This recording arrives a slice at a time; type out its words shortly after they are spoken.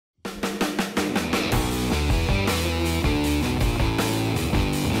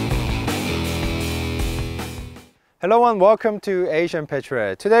Hello and welcome to Asian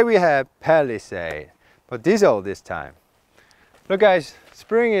Petrolhead. Today we have Palisade, but diesel this time. Look guys,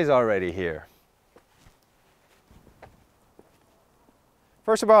 spring is already here.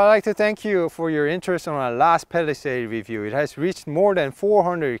 First of all, I'd like to thank you for your interest on our last Palisade review. It has reached more than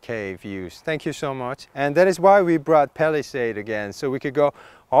 400k views. Thank you so much. And that is why we brought Palisade again, so we could go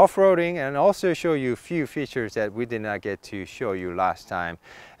off-roading and also show you a few features that we did not get to show you last time.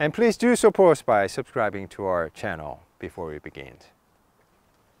 And please do support us by subscribing to our channel before we begin.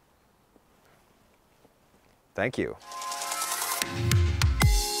 Thank you.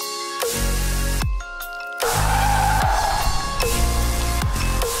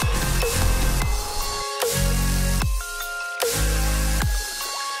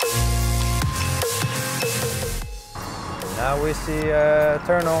 Now we see a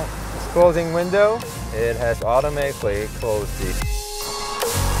tunnel closing window. It has automatically closed the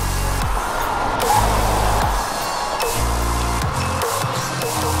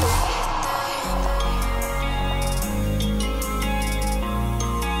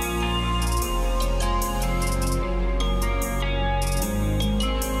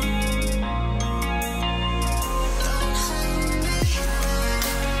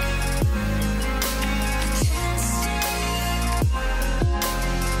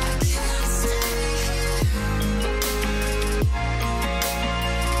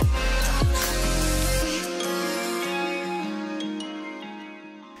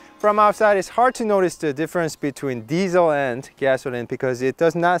From outside, it's hard to notice the difference between diesel and gasoline because it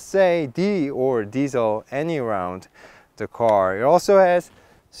does not say D or diesel any around the car. It also has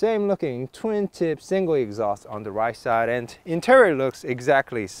same looking twin tip single exhaust on the right side, and interior looks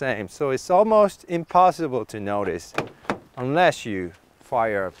exactly same. So it's almost impossible to notice unless you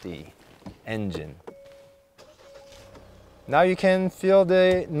fire up the engine. Now you can feel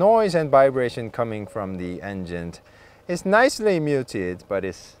the noise and vibration coming from the engine. It's nicely muted, but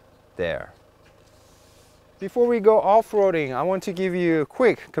it's there. Before we go off-roading, I want to give you a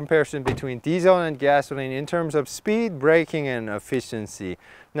quick comparison between diesel and gasoline in terms of speed, braking, and efficiency.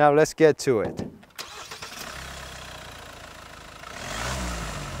 Now let's get to it.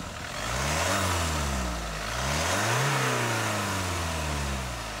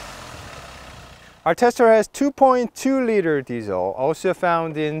 Our tester has 2.2 liter diesel, also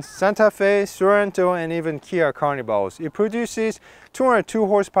found in Santa Fe, Sorento, and even Kia Carnivals. It produces 202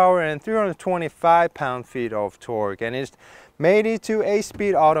 horsepower and 325 pound-feet of torque, and it's made into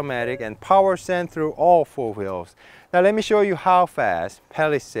 8-speed automatic and power sent through all four wheels. Now let me show you how fast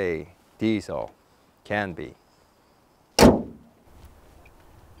Palisade Diesel can be.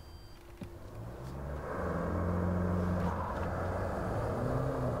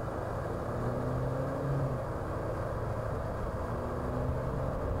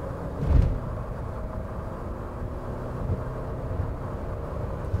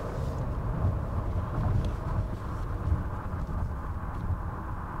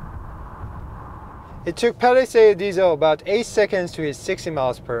 It took Palisade Diesel about 8 seconds to hit 60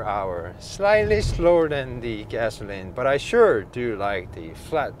 miles per hour. Slightly slower than the gasoline, but I sure do like the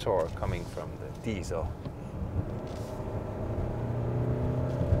flat torque coming from the diesel.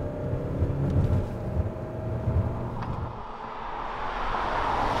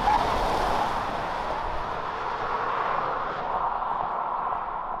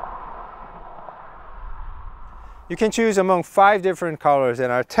 You can choose among 5 different colors,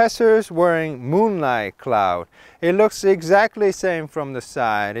 and our tester's wearing Moonlight Cloud. It looks exactly same from the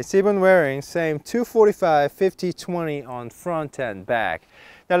side. It's even wearing same 245 50/20 on front and back.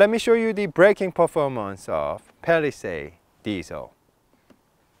 Now let me show you the braking performance of Palisade Diesel.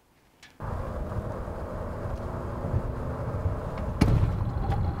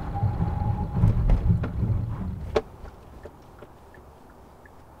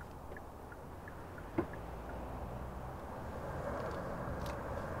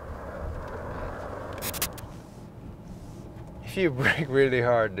 If you brake really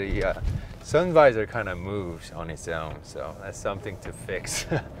hard, the sun visor kind of moves on its own, so that's something to fix.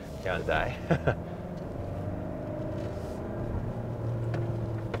 Hyundai.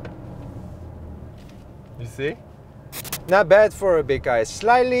 You see? Not bad for a big guy.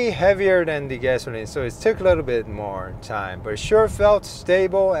 Slightly heavier than the gasoline, so it took a little bit more time, but it sure felt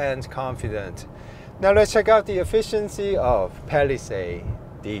stable and confident. Now let's check out the efficiency of Palisade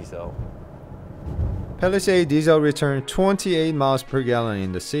Diesel. Palisade Diesel returned 28 miles per gallon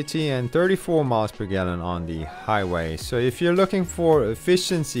in the city and 34 miles per gallon on the highway. So if you're looking for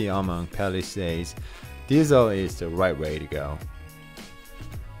efficiency among Palisades, diesel is the right way to go.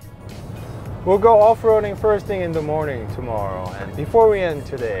 We'll go off-roading first thing in the morning tomorrow, and before we end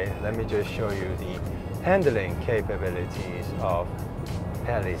today, let me just show you the handling capabilities of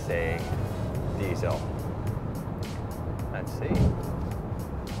Palisade Diesel. Let's see.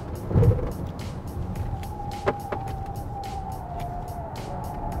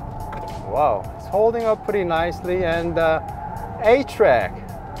 Wow, it's holding up pretty nicely, and A-Track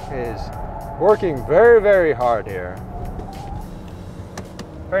is working very, very hard here.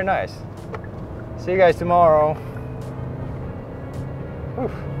 Very nice. See you guys tomorrow.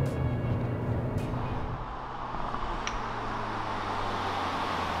 Whew.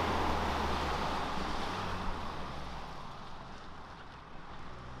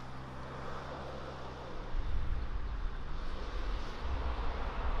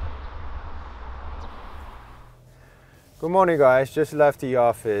 Good morning, guys. Just left the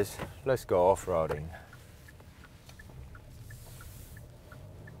office. Let's go off-roading.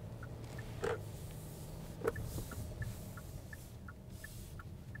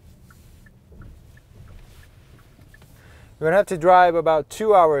 We're gonna have to drive about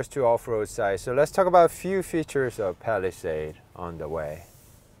 2 hours to off-road site. So let's talk about a few features of Palisade on the way.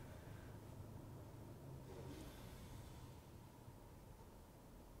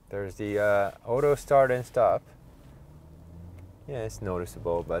 There's the auto start and stop. Yeah, it's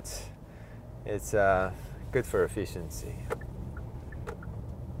noticeable, but it's good for efficiency.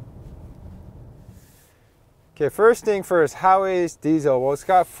 Okay, first thing first, how is diesel? Well, it's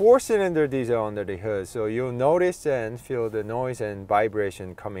got 4-cylinder diesel under the hood, so you'll notice and feel the noise and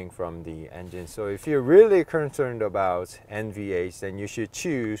vibration coming from the engine. So if you're really concerned about NVH, then you should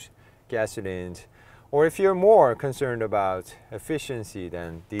choose gasoline. Or if you're more concerned about efficiency,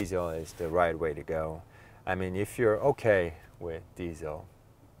 then diesel is the right way to go. I mean, if you're okay with diesel.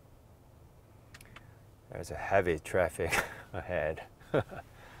 There's a heavy traffic ahead.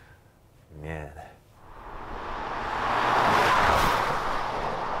 Man.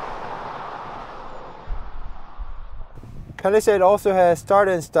 Palisade also has start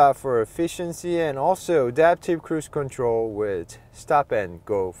and stop for efficiency, and also adaptive cruise control with stop and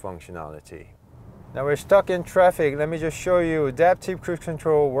go functionality. Now we're stuck in traffic. Let me just show you adaptive cruise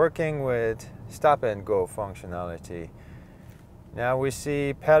control working with stop and go functionality. Now we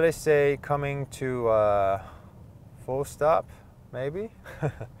see Palisade coming to full stop, maybe?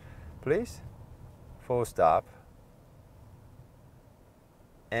 Please? Full stop.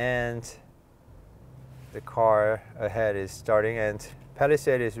 And the car ahead is starting, and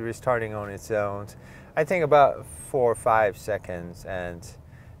Palisade is restarting on its own. I think about 4 or 5 seconds, and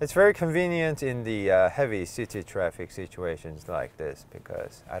it's very convenient in the heavy city traffic situations like this,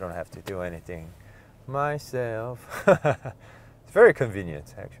 because I don't have to do anything myself. It's very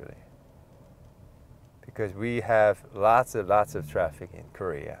convenient, actually, because we have lots of traffic in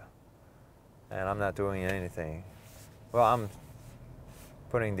Korea, and I'm not doing anything. Well, I'm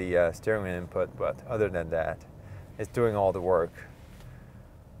putting the steering wheel input, but other than that, it's doing all the work.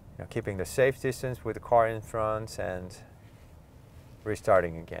 You know, keeping the safe distance with the car in front and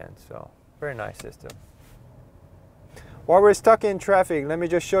restarting again. So, very nice system. While we're stuck in traffic, let me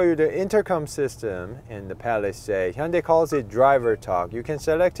just show you the intercom system in the Palisade. Hyundai calls it driver talk. You can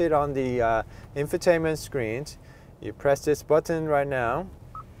select it on the infotainment screens. You press this button right now.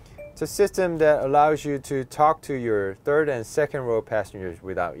 It's a system that allows you to talk to your third and second row passengers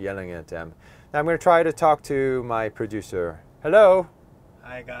without yelling at them. Now I'm going to try to talk to my producer. Hello?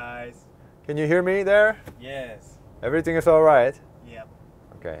 Hi guys. Can you hear me there? Yes. Everything is all right? Yep.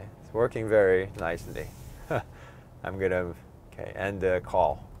 Okay, it's working very nicely. I'm gonna end the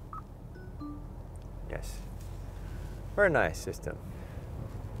call. Yes. Very nice system.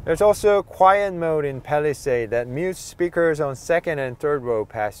 There's also quiet mode in Palisade that mutes speakers on second and third row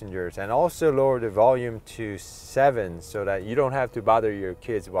passengers, and also lower the volume to 7 so that you don't have to bother your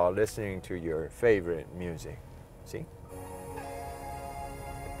kids while listening to your favorite music. See?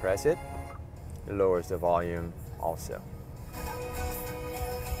 Press it. It lowers the volume also.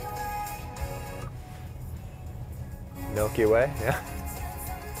 Milky Way, yeah.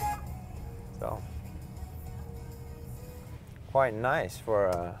 So, quite nice for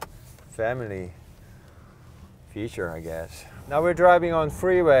a family feature, I guess. Now we're driving on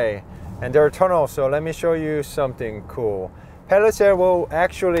freeway, and there are tunnels, so let me show you something cool. Palisade will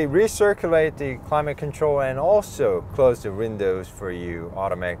actually recirculate the climate control and also close the windows for you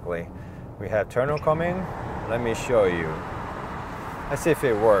automatically. We have tunnel coming. Let me show you. Let's see if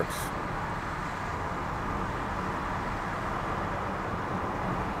it works.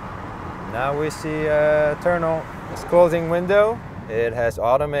 Now we see a tunnel. It's closing window. It has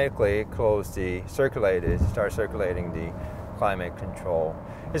automatically closed the start circulating the climate control.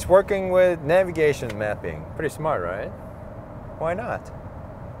 It's working with navigation mapping. Pretty smart, right? Why not?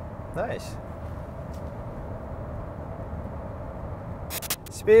 Nice.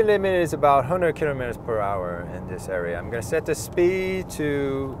 Speed limit is about 100 kilometers per hour in this area. I'm going to set the speed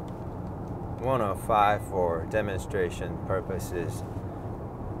to 105 for demonstration purposes.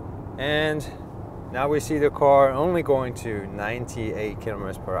 And now we see the car only going to 98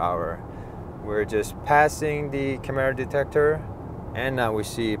 kilometers per hour. We're just passing the camera detector, and now we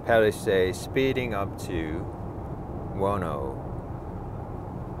see Palisade speeding up to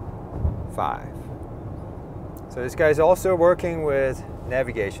 105. So this guy's also working with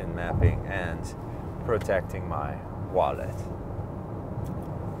navigation mapping and protecting my wallet.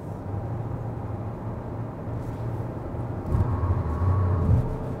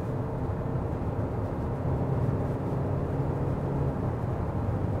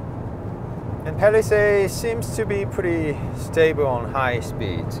 And Palisade seems to be pretty stable on high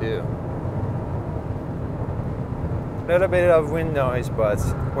speed too. A little bit of wind noise, but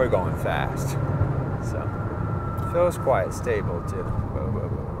we're going fast. So feels quite stable too. Whoa, whoa,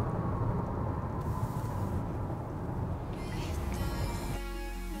 whoa.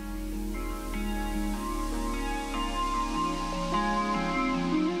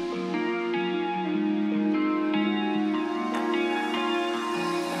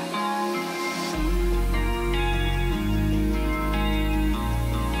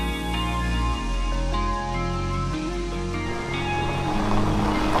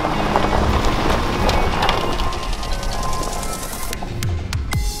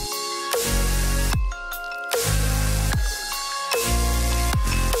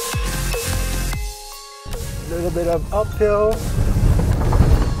 A little bit of uphill.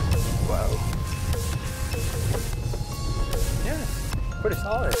 Wow. Yeah, pretty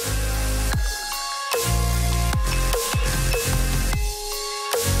solid.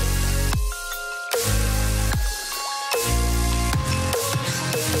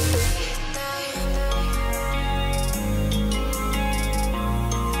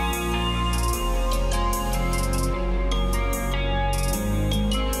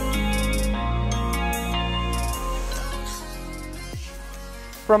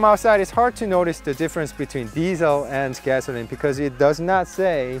 From outside, it's hard to notice the difference between diesel and gasoline because it does not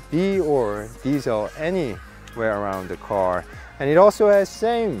say D or diesel anywhere around the car. And it also has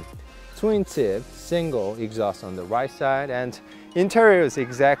same twin tip single exhaust on the right side, and interior is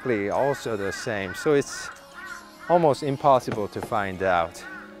exactly also the same. So it's almost impossible to find out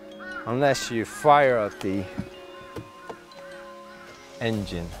unless you fire up the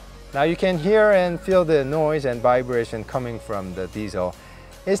engine. Now you can hear and feel the noise and vibration coming from the diesel.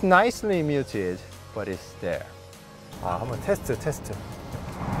 It's nicely muted, but it's there. 한번 테스트.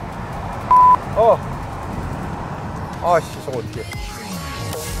 씨, 저거 어떻게.